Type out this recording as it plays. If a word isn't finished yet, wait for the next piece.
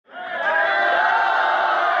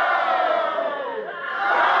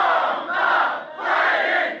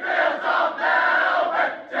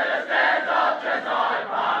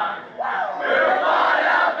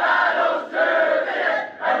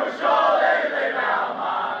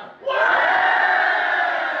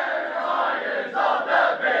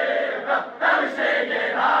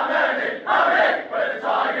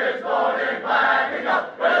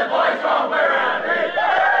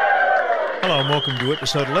welcome to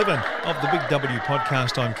episode 11 of the Big W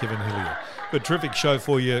podcast. I'm Kevin Hillier. A terrific show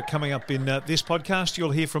for you coming up in this podcast.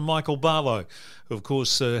 You'll hear from Michael Barlow, who of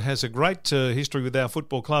course has a great history with our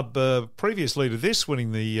football club, previously to this,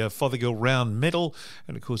 winning the Fothergill Round Medal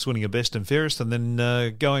and of course winning a best and fairest, and then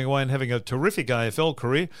going away and having a terrific AFL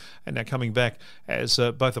career, and now coming back as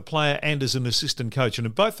both a player and as an assistant coach. And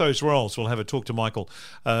in both those roles, we'll have a talk to Michael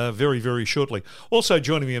very, very shortly. Also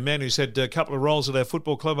joining me, a man who's had a couple of roles at our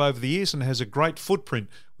football club over the years and has a great footprint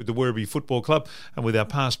with the Werribee Football Club, and with our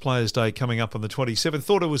Past Players Day coming up on the 27th,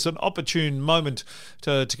 thought it was an opportune moment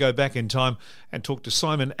to go back in time and talk to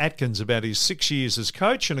Simon Atkins about his 6 years as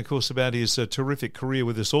coach and, of course, about his terrific career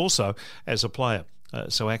with us also as a player.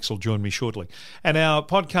 So Axel joined me shortly. And our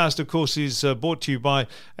podcast, of course, is brought to you by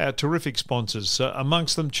our terrific sponsors.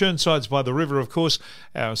 Amongst them, Chirnsides by the River, of course,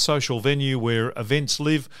 our social venue where events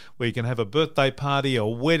live, where you can have a birthday party, a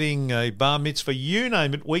wedding, a bar mitzvah, you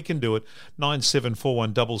name it, we can do it.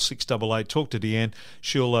 97416688. Talk to Deanne.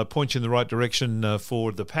 She'll point you in the right direction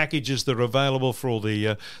for the packages that are available, for all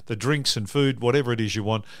the drinks and food, whatever it is you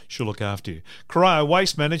want. She'll look after you. Corio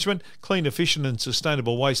Waste Management, clean, efficient and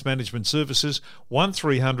sustainable waste management services.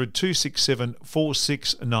 1300 267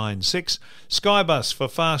 4696. Skybus for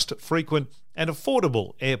fast, frequent and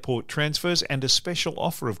affordable airport transfers, and a special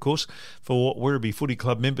offer, of course, for Werribee Footy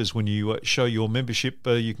Club members. When you show your membership,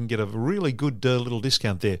 you can get a really good little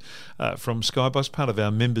discount there from Skybus, part of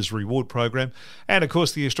our members reward program. And, of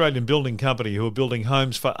course, the Australian Building Company, who are building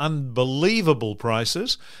homes for unbelievable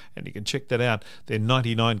prices, and you can check that out, their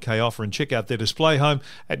 99k offer, and check out their display home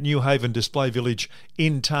at New Haven Display Village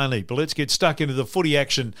in Tarney. But let's get stuck into the footy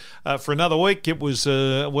action for another week. It was,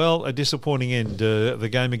 a disappointing end, the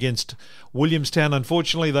game against Williamstown.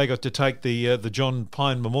 Unfortunately, they got to take the John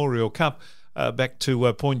Pine Memorial Cup back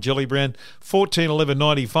to Point Gellibrand.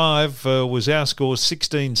 14-11-95 was our score.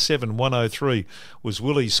 16-7-103 was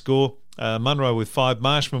Willie's score. Munro with 5,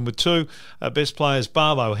 Marshman with 2. Best players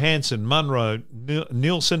Barlow, Hansen, Munro,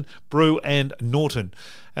 Nielsen, Brew and Norton.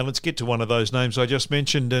 And let's get to one of those names I just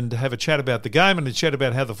mentioned and have a chat about the game and a chat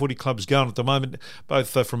about how the footy club's going at the moment, both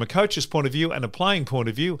from a coach's point of view and a playing point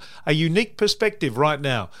of view. A unique perspective right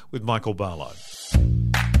now with Michael Barlow.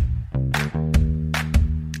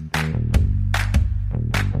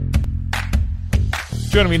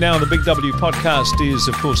 Joining me now on the Big W podcast is,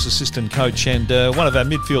 of course, assistant coach and one of our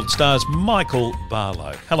midfield stars, Michael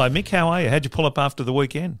Barlow. Hello, Mick. How are you? How'd you pull up after the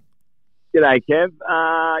weekend? G'day, Kev.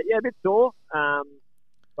 A bit sore,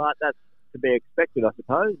 but that's to be expected, I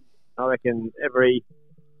suppose. I reckon every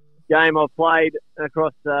game I've played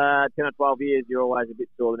across 10 or 12 years, you're always a bit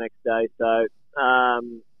sore the next day. So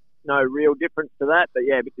no real difference to that, but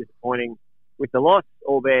a bit disappointing with the loss,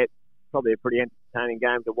 albeit probably a pretty entertaining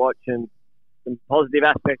game to watch and some positive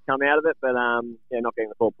aspects come out of it, but not getting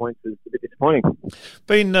the 4 points is a bit disappointing.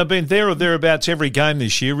 Been there or thereabouts every game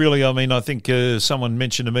this year, really. I mean, I think someone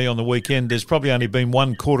mentioned to me on the weekend there's probably only been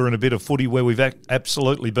one quarter and a bit of footy where we've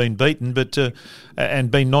absolutely been beaten, but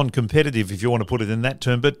and been non-competitive, if you want to put it in that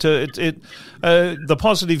term. But the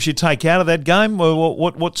positives you take out of that game,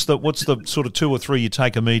 what's the sort of 2 or 3 you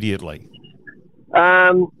take immediately?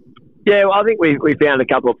 I think we found a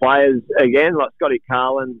couple of players again, like Scotty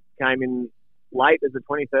Carlin came in late as a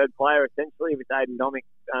 23rd player, essentially, with Aidan Domick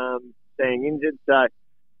being injured. So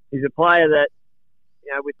he's a player that,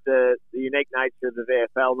 with the unique nature of the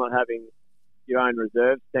VFL, not having your own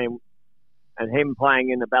reserves team, and him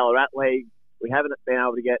playing in the Ballarat League, we haven't been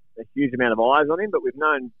able to get a huge amount of eyes on him, but we've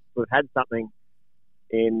had something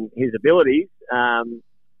in his abilities, and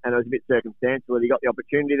it was a bit circumstantial that he got the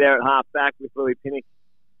opportunity there at half-back with Louis Pinnock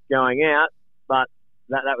going out, but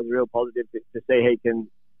that was a real positive to see he can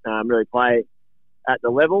really play at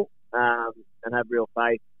the level and have real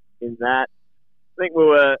faith in that. I think we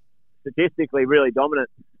were statistically really dominant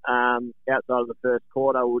outside of the first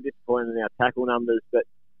quarter. We were disappointed in our tackle numbers, but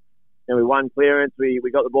we won clearance. We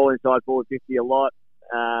got the ball inside forward 50 a lot,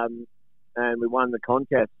 and we won the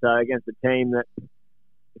contest. So against a team that, if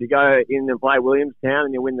you go in and play Williamstown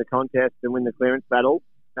and you win the contest and win the clearance battle,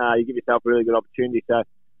 you give yourself a really good opportunity. So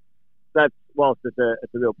that's, whilst it's a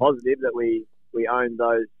real positive that we own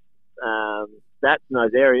those stats in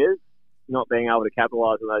those areas, not being able to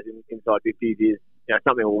capitalise on those inside 50s is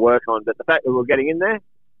something we'll work on. But the fact that we're getting in there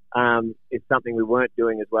is something we weren't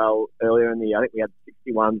doing as well earlier in the year. I think we had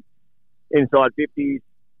 61 inside 50s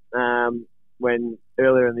when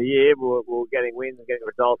earlier in the year we were getting wins and getting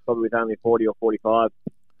results probably with only 40 or 45.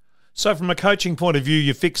 So from a coaching point of view,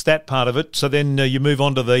 you fix that part of it. So then you move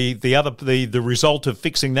on to the result of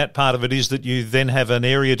fixing that part of it is that you then have an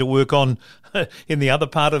area to work on in the other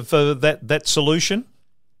part of that solution.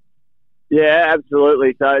 Yeah,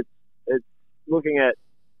 absolutely. So it's looking at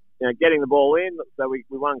getting the ball in. So we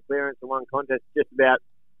won clearance and won contest. Just about,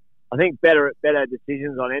 I think, better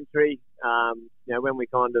decisions on entry. When we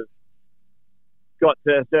kind of got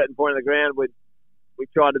to a certain point of the ground, we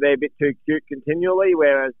tried to be a bit too cute continually,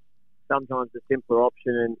 whereas sometimes the simpler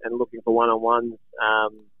option and looking for one-on-ones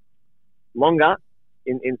longer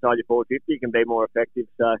inside your forward 50 can be more effective.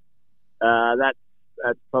 So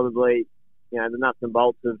that's probably the nuts and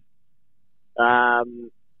bolts of how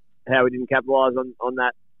we didn't capitalise on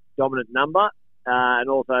that dominant number. And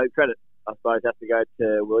also credit, I suppose, has to go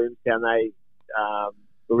to Williamstown. They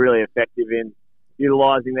were really effective in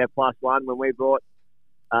utilising their +1 when we brought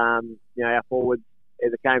our forwards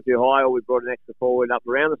either came too high or we brought an extra forward up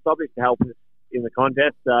around the stoppage to help us in the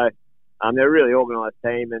contest. So they're a really organised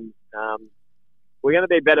team, and we're going to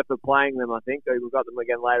be better for playing them, I think. We've got them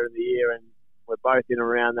again later in the year, and we're both in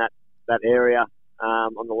around that area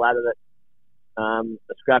on the ladder that are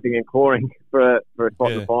scrapping and clawing for a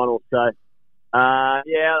spot in the final. So, I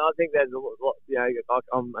think there's a lot,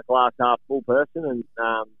 I'm a glass half full person, and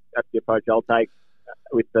that's the approach I'll take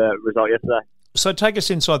with the result yesterday. So take us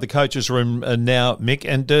inside the coaches' room now, Mick,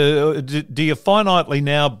 and do you finitely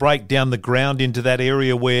now break down the ground into that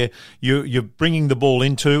area where you're bringing the ball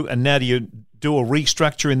into, and now do you do a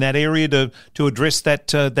restructure in that area to address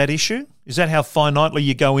that issue? Is that how finitely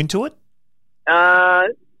you go into it?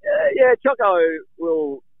 Choco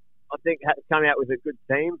will, I think, come out with a good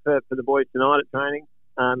team for the boys tonight at training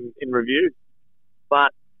in review.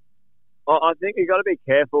 But I think you've got to be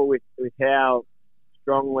careful with how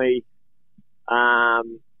strongly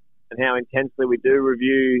and how intensely we do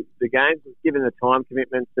review the games, given the time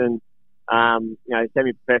commitments and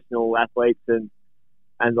semi-professional athletes and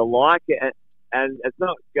the like. And it's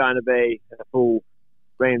not going to be a full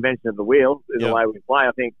reinvention of the wheel in the way we play.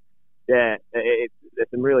 I think, there's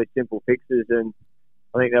some really simple fixes, and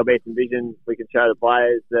I think there'll be some vision we can show the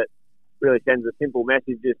players that really sends a simple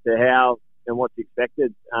message as to how and what's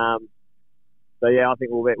expected. I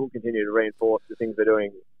think we'll continue to reinforce the things we're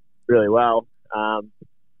doing really well and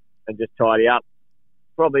just tidy up.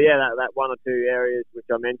 Probably, that one or two areas which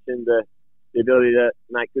I mentioned, the ability to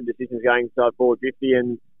make good decisions going inside forward 50,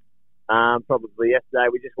 and probably yesterday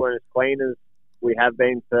we just weren't as clean as we have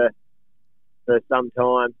been for some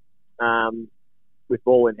time with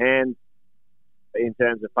ball in hand in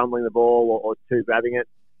terms of fumbling the ball or two grabbing it.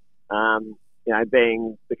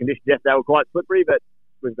 Being the conditions yesterday were quite slippery, but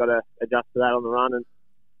we've got to adjust to that on the run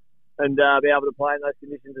and be able to play in those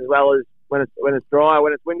conditions as well as when it's dry,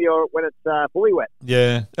 when it's windy, or when it's fully wet.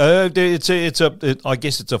 Yeah, I guess it's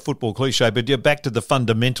a football cliche, but you're back to the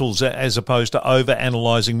fundamentals as opposed to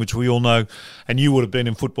over-analysing, which we all know, and you would have been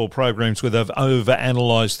in football programs where they've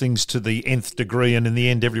over-analysed things to the nth degree, and in the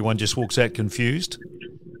end everyone just walks out confused.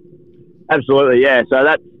 Absolutely, yeah. So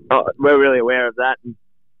that's we're really aware of that. And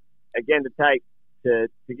again, to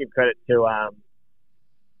give credit to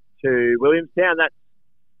Williamstown, I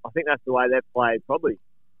think that's the way they've played probably.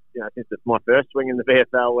 Since it's my first swing in the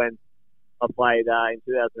VFL when I played in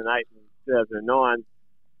 2008 and 2009,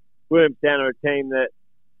 Williamstown are a team that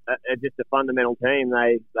are just a fundamental team.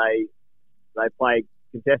 They play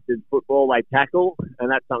contested football, they tackle,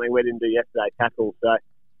 and that's something we didn't do yesterday, tackle. So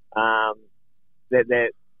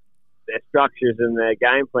their structures and their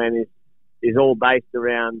game plan is all based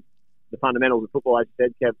around the fundamentals of football, as you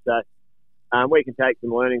said, Kev. So we can take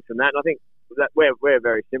some learnings from that, and I think that we're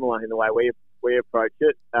very similar in the way we approach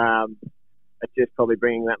it. It's just probably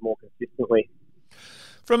bringing that more consistently.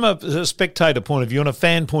 From a spectator point of view and a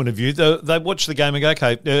fan point of view, they watch the game and go,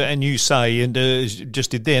 okay, and you say, and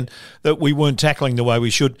just did then, that we weren't tackling the way we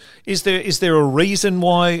should. Is there a reason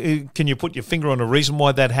why? Can you put your finger on a reason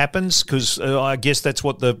why that happens? Because I guess that's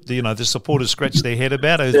what the supporters scratch their head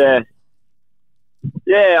about.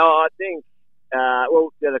 Yeah, I think.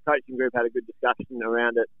 The coaching group had a good discussion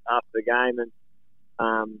around it after the game, and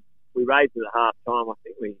we raised it at half time. I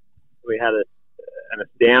think we had an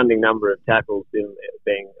astounding number of tackles, being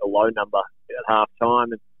a low number at half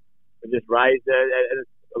time, and we just raised it. And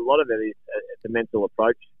a lot of it is it's a mental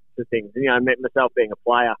approach to things. Myself being a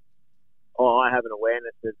player, I have an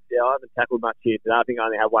awareness that I haven't tackled much here today. I think I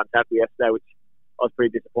only had one tackle yesterday, which I was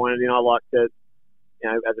pretty disappointed in. I like to,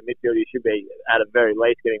 as a midfielder, you should be at a very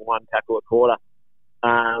least getting one tackle a quarter.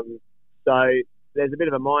 So there's a bit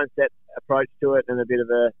of a mindset approach to it, and a bit of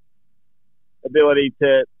a ability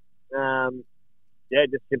to,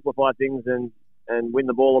 just simplify things and win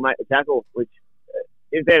the ball or make the tackle, which,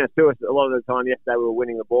 in fairness to us, a lot of the time yesterday we were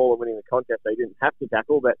winning the ball and winning the contest, so you didn't have to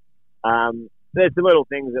tackle. But there's some little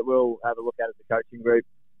things that we'll have a look at as a coaching group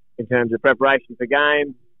in terms of preparation for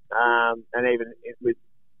game, and even with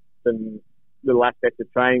some little aspects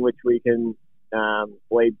of training which we can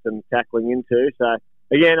bleed some tackling into. So,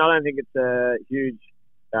 again, I don't think it's a huge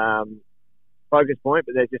focus point,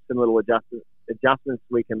 but there's just some little adjustments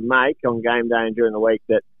we can make on game day and during the week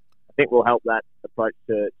that I think will help that approach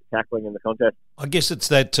to tackling in the contest. I guess it's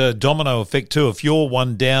that domino effect too. If you're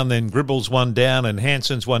one down, then Gribble's one down and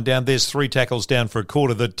Hansen's one down. There's 3 tackles down for a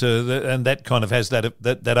quarter, and that kind of has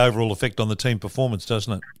that overall effect on the team performance,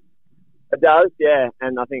 doesn't it? It does, yeah.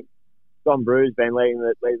 And I think Don Brew's been leading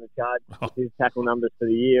the charge with his tackle numbers for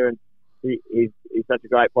the year, and he's such a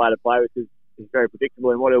great player to play with. He's very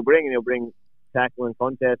predictable in what he'll bring, and he'll bring tackle and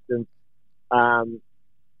contest. And from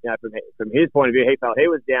his point of view, he felt he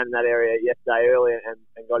was down in that area yesterday early and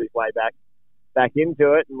got his way back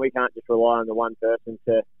into it. And we can't just rely on the one person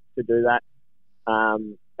to do that.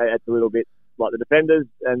 It's a little bit like the defenders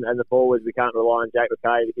and the forwards. We can't rely on Jake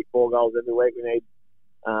McKay to kick 4 goals every week. We need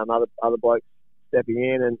other blokes stepping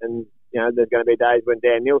in, and there's going to be days when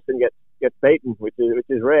Dan Nielsen gets beaten, which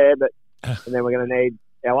is rare. But and then we're going to need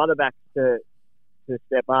our other backs to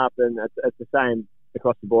step up, and it's the same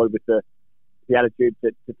across the board with the attitude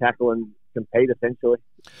to tackle and compete, essentially.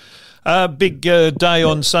 Big day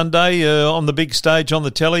on Sunday on the big stage on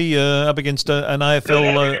the telly up against an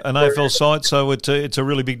AFL side, so it's a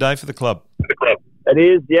really big day for the club. It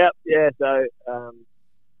is, yeah. So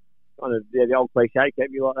kind of the old cliche,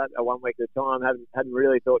 kept you like that a 1 week at a time. Hadn't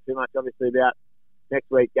really thought too much, obviously, about next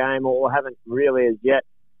week's game, or haven't really as yet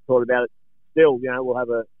thought about it. Still, we'll have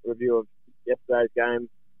a review of yesterday's game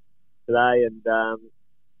today, and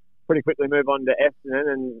pretty quickly move on to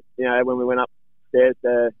Essendon. And when we went upstairs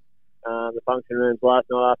to the function rooms last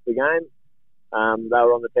night after the game, they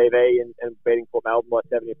were on the TV and beating Port Melbourne by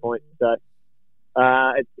 70 points. So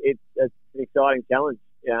it's an exciting challenge.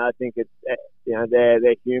 I think it's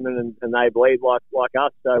they're human and they bleed like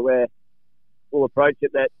us. So we'll approach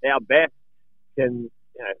it that our best can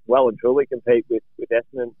well and truly compete with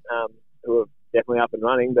Essendon, who are definitely up and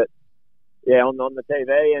running. But on the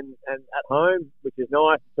TV and at home, which is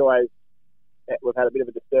nice. It's always, we've had a bit of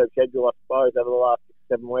a disturbed schedule, I suppose, over the last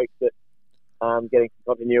 7 weeks. But getting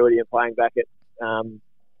some continuity and playing back at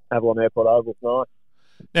Avalon Airport Oval is nice.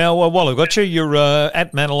 Now, while I've got you, you're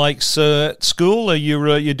at Manor Lakes School.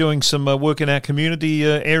 You're doing some work in our community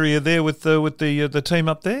area there with the team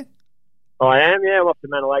up there? I am, yeah. I'm off to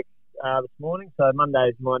Manor Lakes this morning. So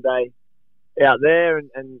Monday's my day out there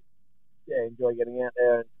and enjoy getting out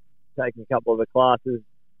there and taking a couple of the classes.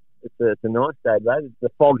 It's a nice day, though. The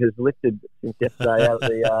fog has lifted since yesterday.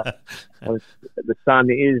 The sun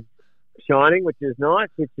is shining, which is nice.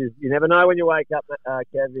 Which is, you never know when you wake up,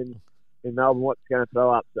 Kev, in Melbourne, what's going to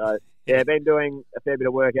throw up. So been doing a fair bit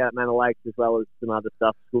of work out at Manor Lakes, as well as some other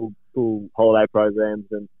stuff, school holiday programs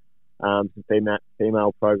and some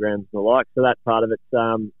female programs and the like. So that part of it's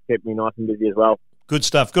kept me nice and busy as well. Good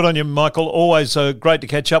stuff. Good on you, Michael. Always great to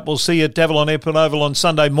catch up. We'll see you at Avalon Airport Oval on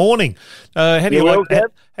Sunday morning. How do you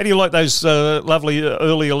like those lovely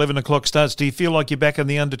early 11 o'clock starts? Do you feel like you're back in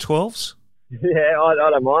the under-12s? Yeah, I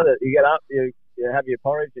don't mind it. You get up, you have your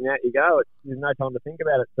porridge, and out you go. There's no time to think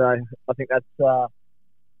about it. So I think that's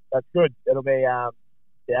good. It'll be, as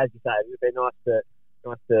you say, it'll be nice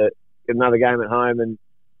to get another game at home and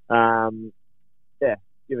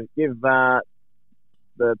give the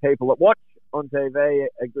people that watch on TV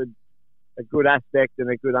a good aspect and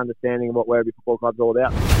a good understanding of what Werribee Football Club's all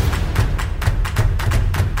about.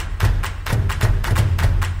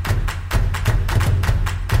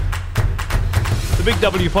 The Big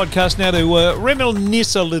W podcast now to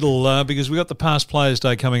reminisce a little because we've got the Past Players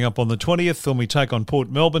Day coming up on the 20th when we take on Port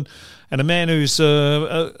Melbourne, and a man who's had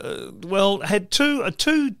a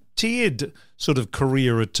two-tiered sort of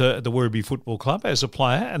career at the Werribee Football Club as a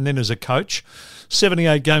player and then as a coach.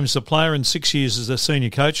 78 games as a player and 6 years as a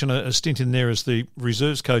senior coach, and a stint in there as the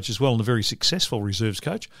reserves coach as well, and a very successful reserves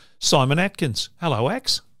coach. Simon Atkins. Hello,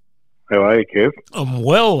 Ax. How are you, Kev? I'm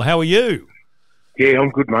well. How are you? Yeah, I'm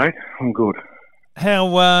good, mate. I'm good.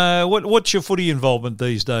 How? What's your footy involvement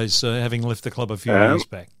these days, having left the club a few years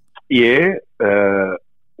back? Yeah.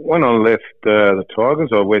 When I left the Tigers,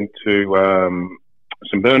 I went to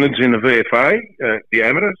St Bernard's in the VFA, the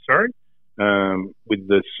amateur, with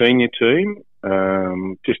the senior team,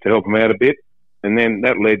 just to help them out a bit. And then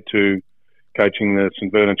that led to coaching the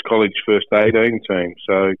St Bernard's College First 18 team.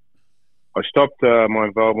 So I stopped my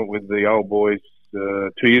involvement with the old boys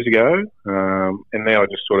 2 years ago, and now I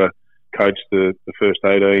just sort of coach the First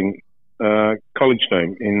 18 college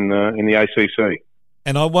team in the ACC.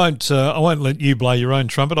 And I won't let you blow your own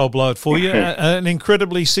trumpet. I'll blow it for you. An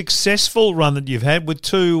incredibly successful run that you've had with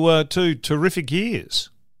two terrific years.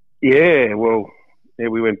 Yeah, well,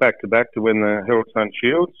 we went back to back to win the Herald Sun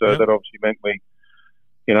Shield, so that obviously meant we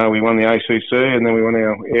you know, we won the ACC and then we won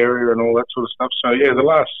our area and all that sort of stuff. So, yeah, the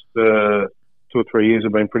last 2 or 3 years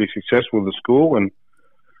have been pretty successful with the school. And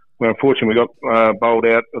well, unfortunately, we got bowled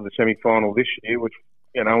out of the semi-final this year, which,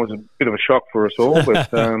 you know, was a bit of a shock for us all.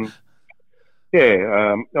 But, I've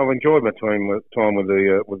enjoyed my time with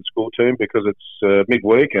the school team because it's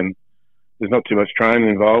midweek and there's not too much training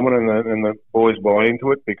involvement and the boys buy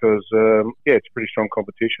into it because, it's pretty strong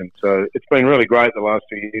competition. So it's been really great the last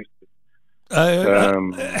 2 years.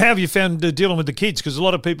 How have you found dealing with the kids? Because a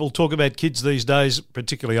lot of people talk about kids these days,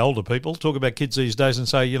 particularly older people, talk about kids these days and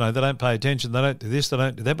say, you know, they don't pay attention, they don't do this, they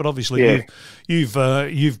don't do that. But obviously, you've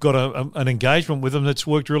got an engagement with them that's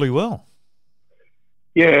worked really well.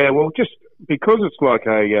 Yeah, well, just because it's like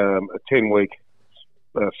a 10-week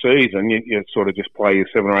season, you sort of just play your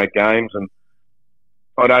 7 or 8 games, and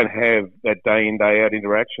I don't have that day in day out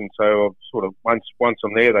interaction. So I've sort of once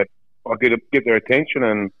I'm there, I get their attention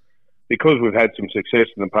and. Because we've had some success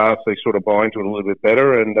in the past, they sort of buy into it a little bit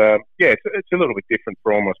better, and it's a little bit different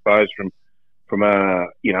from, I suppose, from a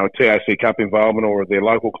TAC Cup involvement or their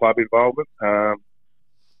local club involvement.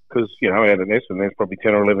 Because out in Essendon, there's probably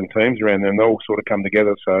 10 or 11 teams around there, and they all sort of come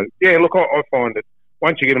together. So look, I find that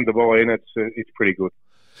once you get them to buy in, it's pretty good.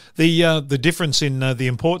 The difference in the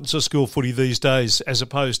importance of school footy these days, as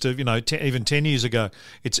opposed to even 10 years ago,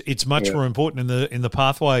 it's much more important in the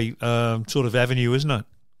pathway sort of avenue, isn't it?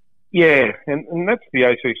 Yeah, and that's the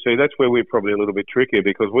ACC. That's where we're probably a little bit trickier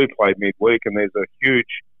because we play midweek and there's a huge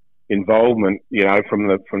involvement, from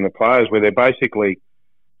the players where they're basically,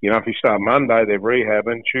 if you start Monday, they're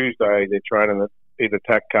rehabbing, Tuesday they're training at either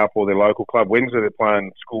TAC Cup or their local club, Wednesday they're playing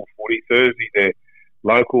school footy, Thursday they're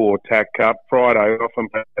local or TAC Cup, Friday often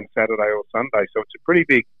and Saturday or Sunday. So it's a pretty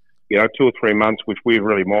big, 2 or 3 months, which we're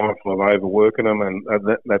really mindful of overworking them and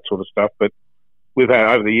that sort of stuff. But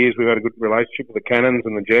over the years, we've had a good relationship with the Cannons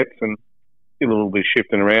and the Jets and a little bit of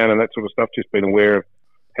shifting around and that sort of stuff, just being aware of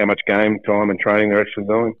how much game time and training they're actually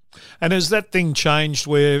doing. And has that thing changed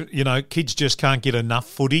where, kids just can't get enough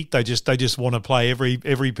footy? They just want to play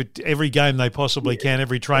every game they possibly can,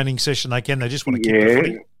 every training session they can. They just want to keep the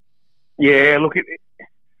footy? Yeah, look,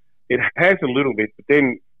 it has a little bit, but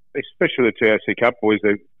then, especially the TAC Cup boys,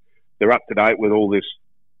 they're up to date with all this.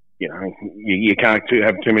 You can't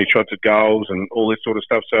have too many shots at goals and all this sort of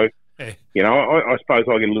stuff. So, I suppose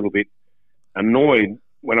I get a little bit annoyed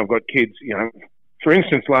when I've got kids. For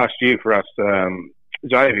instance, last year for us,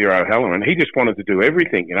 Xavier O'Halloran, he just wanted to do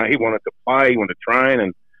everything. He wanted to play, he wanted to train,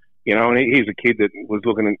 and and he's a kid that was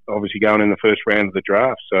looking at obviously going in the first round of the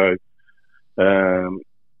draft. So,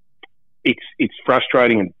 it's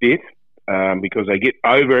frustrating a bit because they get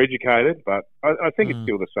overeducated, but I think it's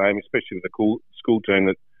still the same, especially with the school team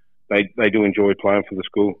that. They do enjoy playing for the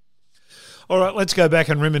school. All right, let's go back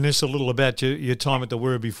and reminisce a little about your time at the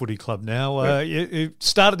Werribee Footy Club now. You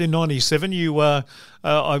started in 97. You,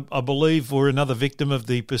 I believe, were another victim of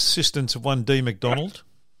the persistence of one D. McDonald.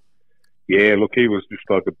 Yeah, look, he was just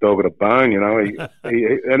like a dog at a bone, and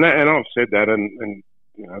I've said that, and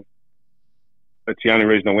that's the only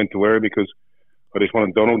reason I went to Werribee because I just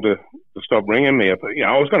wanted Donald to stop ringing me. But,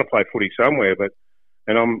 I was going to play footy somewhere,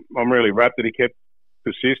 and I'm really rapt that he kept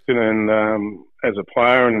persistent and as a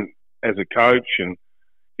player and as a coach and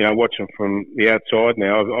watching from the outside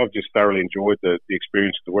now I've just thoroughly enjoyed the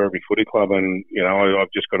experience at the Werribee Footy Club and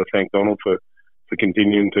I've just got to thank Donald for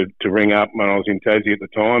continuing to ring up when I was in Tassie at the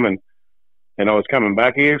time and I was coming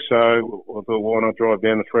back here, so I thought why not drive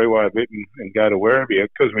down the freeway a bit and go to Werribee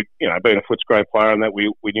because we being a Footscray player and that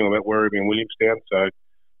we knew about Werribee and Williamstown, so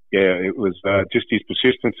it was just his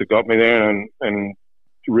persistence that got me there and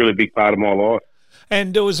a really big part of my life.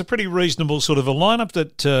 And it was a pretty reasonable sort of a lineup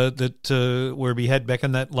that Werribee had back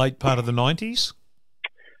in that late part of the 90s?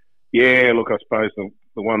 Yeah, look, I suppose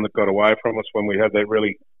the one that got away from us when we had that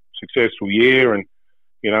really successful year and,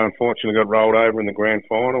 unfortunately got rolled over in the grand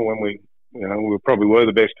final when we probably were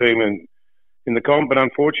the best team in the comp, but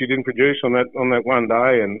unfortunately didn't produce on that one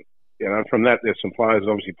day. And, from that, there's some players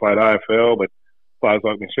obviously played AFL, but players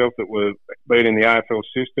like myself that were been in the AFL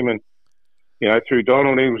system and, through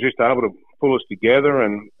Donald, he was just able to pull us together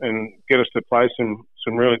and get us to play some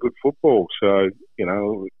really good football. So,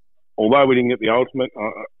 although we didn't get the ultimate,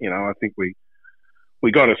 I think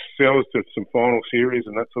we got ourselves to some final series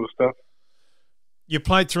and that sort of stuff. You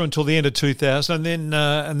played through until the end of 2000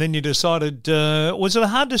 and then you decided, was it a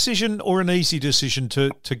hard decision or an easy decision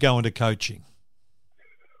to go into coaching?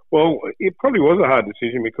 Well, it probably was a hard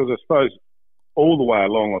decision because I suppose all the way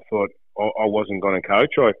along I thought I wasn't going to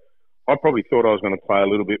coach. I probably thought I was going to play a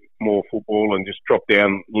little bit more football and just drop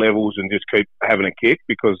down levels and just keep having a kick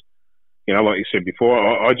because, like you said before,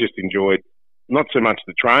 I just enjoyed, not so much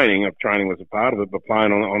the training. Training was a part of it, but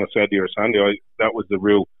playing on a Saturday or a Sunday, that was the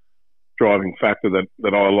real driving factor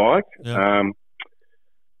that I liked. Yeah.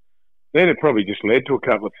 Then it probably just led to a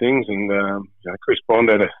couple of things, and Chris Bond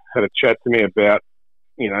had a chat to me about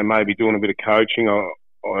maybe doing a bit of coaching.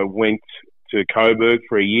 I went to Coburg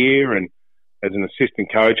for a year and as an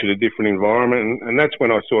assistant coach at a different environment, and that's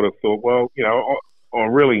when I sort of thought, well, I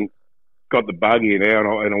really got the bug here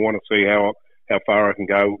now, and I want to see how far I can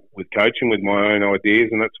go with coaching with my own ideas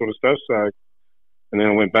and that sort of stuff. So, and then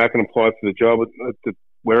I went back and applied for the job at the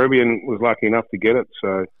Werribee and was lucky enough to get it.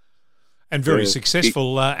 So. And very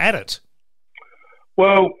successful at it.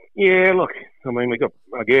 Well, yeah, look, I mean, we got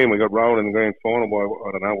rolled in the grand final by,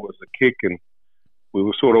 I don't know, what was the kick, and we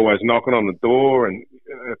were sort of always knocking on the door, and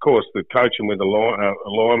of course the coaching with the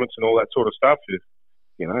alignments and all that sort of stuff,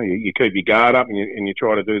 you keep your guard up and you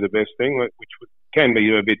try to do the best thing, which can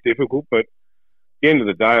be a bit difficult, but at the end of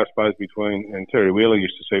the day, I suppose and Terry Wheeler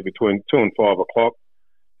used to say between 2 and 5 o'clock,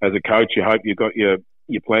 as a coach, you hope you've got your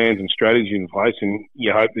plans and strategy in place, and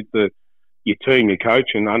you hope that your team, your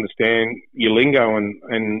coach, and understand your lingo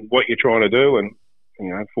and what you're trying to do. And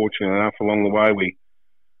fortunately enough, along the way, we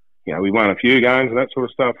won a few games and that sort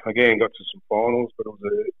of stuff. Again, got to some finals, but it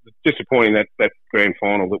was disappointing that grand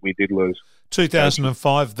final that we did lose.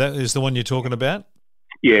 2005, that is the one you're talking about?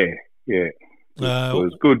 Yeah. It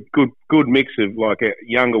was good mix of like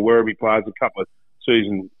younger Werribee players, a couple of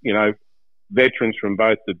seasoned, veterans from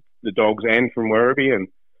both the Dogs and from Werribee, and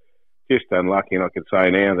just unlucky. And I could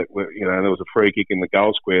say now that there was a free kick in the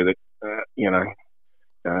goal square that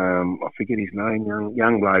I forget his name,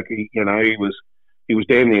 young bloke. He was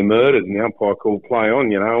damn near murdered, and the umpire called play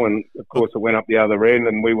on. And of course it went up the other end,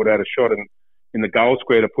 and we would have had a shot in the goal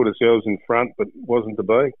square to put ourselves in front, but it wasn't to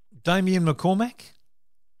be. Damien McCormack.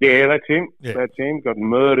 Yeah, that's him. Yeah. That's him. Got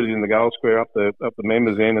murdered in the goal square up the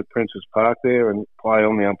members' end at Princes Park there, and play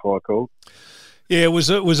on the umpire called. Yeah, it was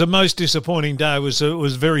a most disappointing day. It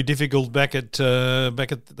was very difficult back at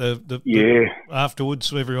the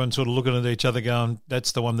afterwards. Everyone sort of looking at each other, going,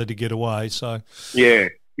 "That's the one that did get away." So yeah.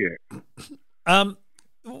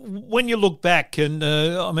 When you look back, and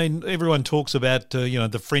I mean, everyone talks about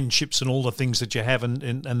the friendships and all the things that you have, and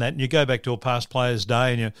that, and you go back to a past player's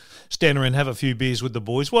day, and you stand around and have a few beers with the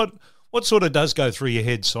boys. What sort of does go through your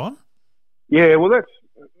head, Simon? Yeah, well, that's.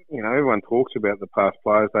 Everyone talks about the past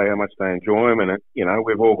players, how much they enjoy them, and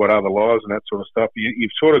we've all got other lives and that sort of stuff.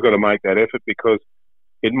 You've sort of got to make that effort, because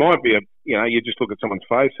it might be you just look at someone's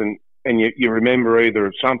face and you remember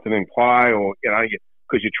either something in play, or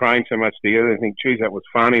because you train so much together and think, geez, that was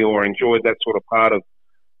funny, or enjoyed that sort of part of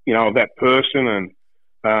of that person, and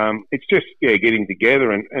it's just getting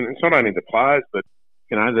together, and it's not only the players, but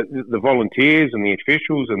the volunteers and the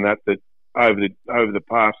officials, and that over the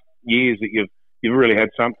past years that you've really had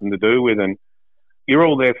something to do with, and you're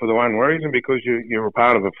all there for the one reason, because you're a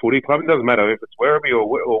part of a footy club. It doesn't matter if it's Werribee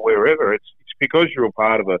or wherever. It's because you're a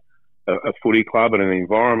part of a footy club and an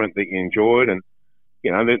environment that you enjoyed. And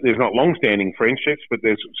there's not long-standing friendships, but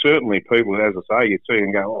there's certainly people that, as I say, you see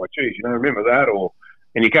and go, oh, geez, remember that,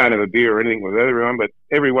 and you can't have a beer or anything with everyone, but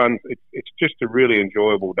everyone. It's just a really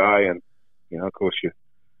enjoyable day, and of course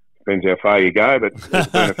depends how far you go, but there's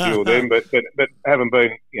been a few of them. But having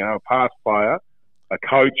been a past player, a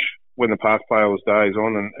coach when the past player was days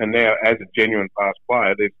on, and now as a genuine past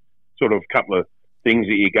player, there's sort of a couple of things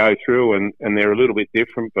that you go through, and they're a little bit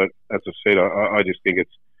different. But as I said, I just think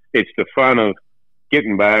it's the fun of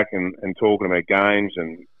getting back and talking about games,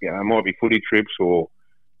 and it might be footy trips or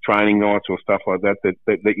training nights or stuff like that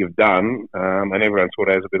you've done, and everyone sort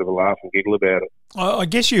of has a bit of a laugh and giggle about it. I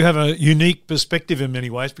guess you have a unique perspective in many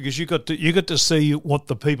ways, because you got to see what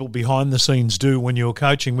the people behind the scenes do when you're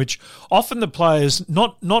coaching, which often the players,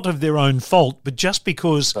 not of their own fault, but just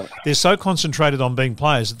because they're so concentrated on being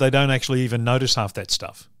players that they don't actually even notice half that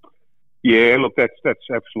stuff. Yeah, look, that's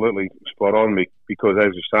absolutely spot on, because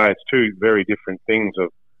as you say, it's two very different things of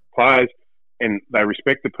players, and they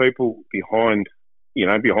respect the people behind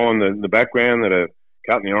the background that are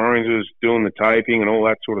cutting the oranges, doing the taping and all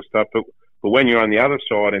that sort of stuff. But when you're on the other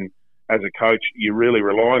side, and as a coach, you're really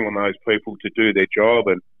relying on those people to do their job.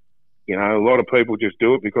 And, a lot of people just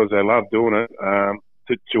do it because they love doing it.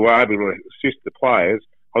 To be able to assist the players,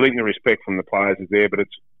 I think the respect from the players is there, but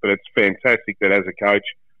it's fantastic that as a coach,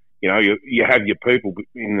 you have your people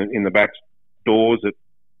in the back doors that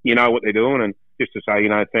what they're doing, and just to say,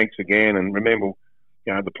 thanks again, and remember,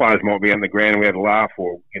 the players might be on the ground and we had a laugh,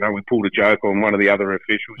 or, we pulled a joke on one of the other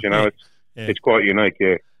officials, It's quite unique,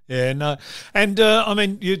 yeah. Yeah, no. And, I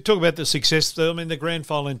mean, you talk about the success. I mean, the grand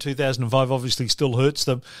final in 2005 obviously still hurts.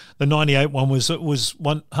 The 98 one was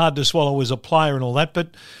one hard to swallow as a player and all that. But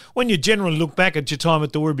when you generally look back at your time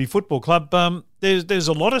at the Werribee Football Club, there's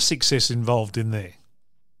a lot of success involved in there.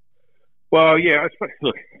 Well, yeah, I suppose,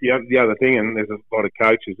 look, the other thing, and there's a lot of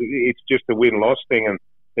coaches, it's just a win-loss thing. And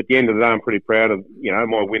at the end of the day, I'm pretty proud of,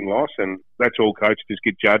 my win-loss. And that's all coaches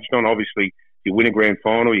get judged on. Obviously, if you win a grand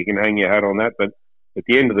final, you can hang your hat on that. But at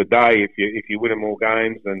the end of the day, if you win more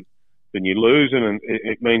games than you're losing, and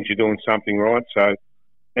it means you're doing something right. So,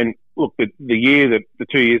 and look, the 2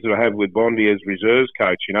 years that I had with Bondi as reserves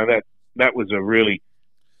coach, that was a really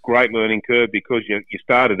great learning curve, because you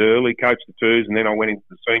started early, coached the twos, and then I went into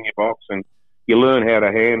the senior box, and you learn how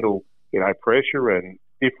to handle pressure and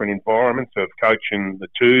different environments of coaching the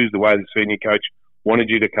twos, the way the senior coach wanted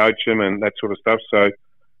you to coach them, and that sort of stuff. So,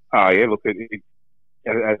 look, as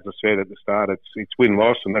I said at the start, it's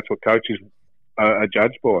win-loss, and that's what coaches are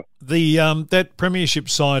judged by. The that premiership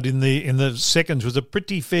side in the seconds was a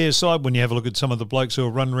pretty fair side when you have a look at some of the blokes who were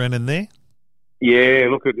running around in there. Yeah,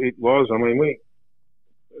 look, it was. I mean, we'd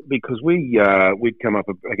come up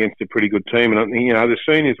against a pretty good team, and the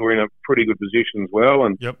seniors were in a pretty good position as well,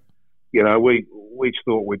 and yep. We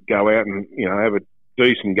thought we'd go out and have a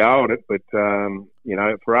decent go at it, but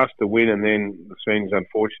for us to win and then the seniors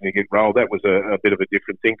unfortunately get rolled, that was a bit of a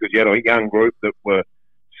different thing, because you had a young group that were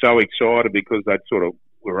so excited because they'd sort of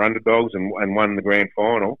were underdogs and won the grand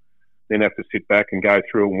final, then have to sit back and go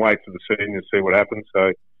through and wait for the seniors to see what happens.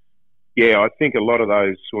 So, yeah, I think a lot of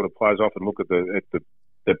those sort of players often look at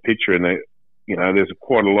the picture, and there's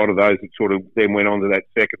quite a lot of those that sort of then went on to that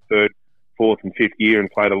second, third, fourth and fifth year and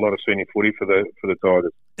played a lot of senior footy for the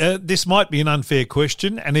Tigers. This might be an unfair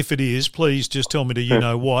question, and if it is, please just tell me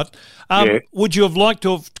to what. Yeah. Would you have liked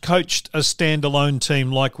to have coached a standalone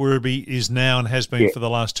team like Werribee is now and has been for the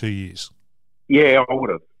last 2 years? Yeah, I would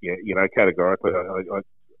have. Yeah, categorically,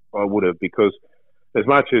 I would have, because as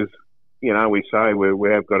much as we say we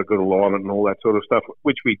have got a good alignment and all that sort of stuff,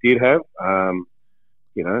 which we did have.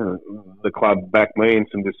 The club backed me in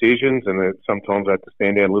some decisions, and sometimes I had to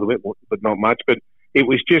stand out a little bit, but not much. But it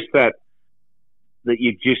was just that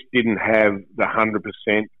you just didn't have the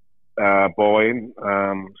 100% buy-in.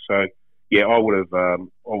 So yeah, I would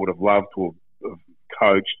have loved to have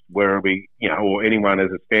coached Werribee, or anyone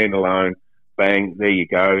as a standalone. Bang, there you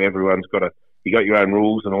go. Everyone's you got your own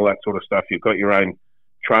rules and all that sort of stuff. You've got your own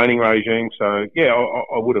training regime. So yeah,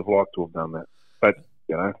 I would have liked to have done that. But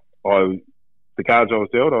the cards I was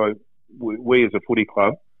dealt, we as a footy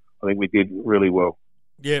club, I think we did really well.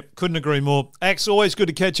 Yeah, couldn't agree more. Axe, always good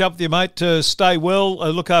to catch up with you, mate. Stay well.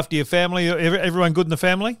 Look after your family. Everyone good in the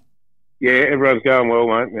family? Yeah, everyone's going well,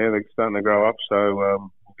 mate. Yeah, they're starting to grow up. So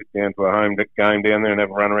we'll get down to a home game down there and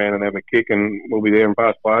have a run around and have a kick, and we'll be there on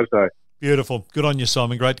past Players Day. Beautiful. Good on you,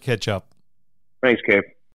 Simon. Great to catch up. Thanks, Kev.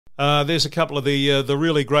 There's a couple of the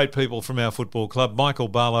really great people from our football club, Michael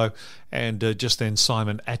Barlow and just then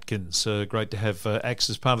Simon Atkins. Great to have Axe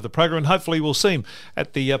as part of the program, and hopefully we'll see him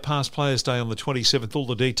at the Past Players Day on the 27th. All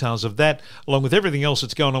the details of that, along with everything else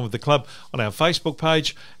that's going on with the club, on our Facebook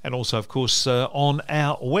page and also, of course, on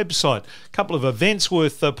our website. A couple of events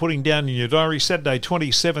worth putting down in your diary. Saturday,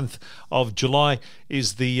 27th of July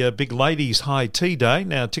is the Big Ladies High Tea Day.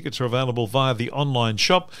 Now, tickets are available via the online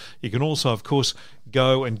shop. You can also, of course,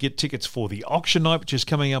 go and get tickets for the auction night, which is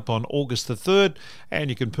coming up on August the 3rd, and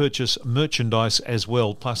you can purchase merchandise as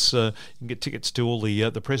well. Plus, you can get tickets to all the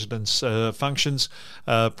President's functions,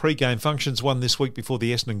 pre-game functions, one this week before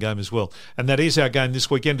the Essendon game as well. And that is our game this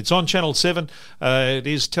weekend. It's on Channel 7. It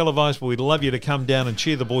is televised, but we'd love you to come down and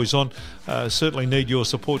cheer the boys on. Certainly need your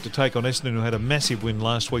support to take on Essendon, who had a massive win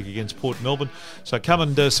last week against Port Melbourne. So come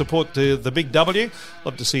and support the Big W.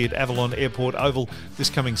 Love to see you at Avalon Airport Oval this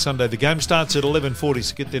coming Sunday. The game starts at 11:40,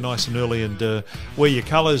 so get there nice and early and wear your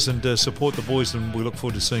colours and support the boys, and we look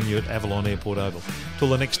forward to seeing you at Avalon Airport Oval. Till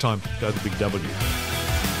the next time, go the Big W.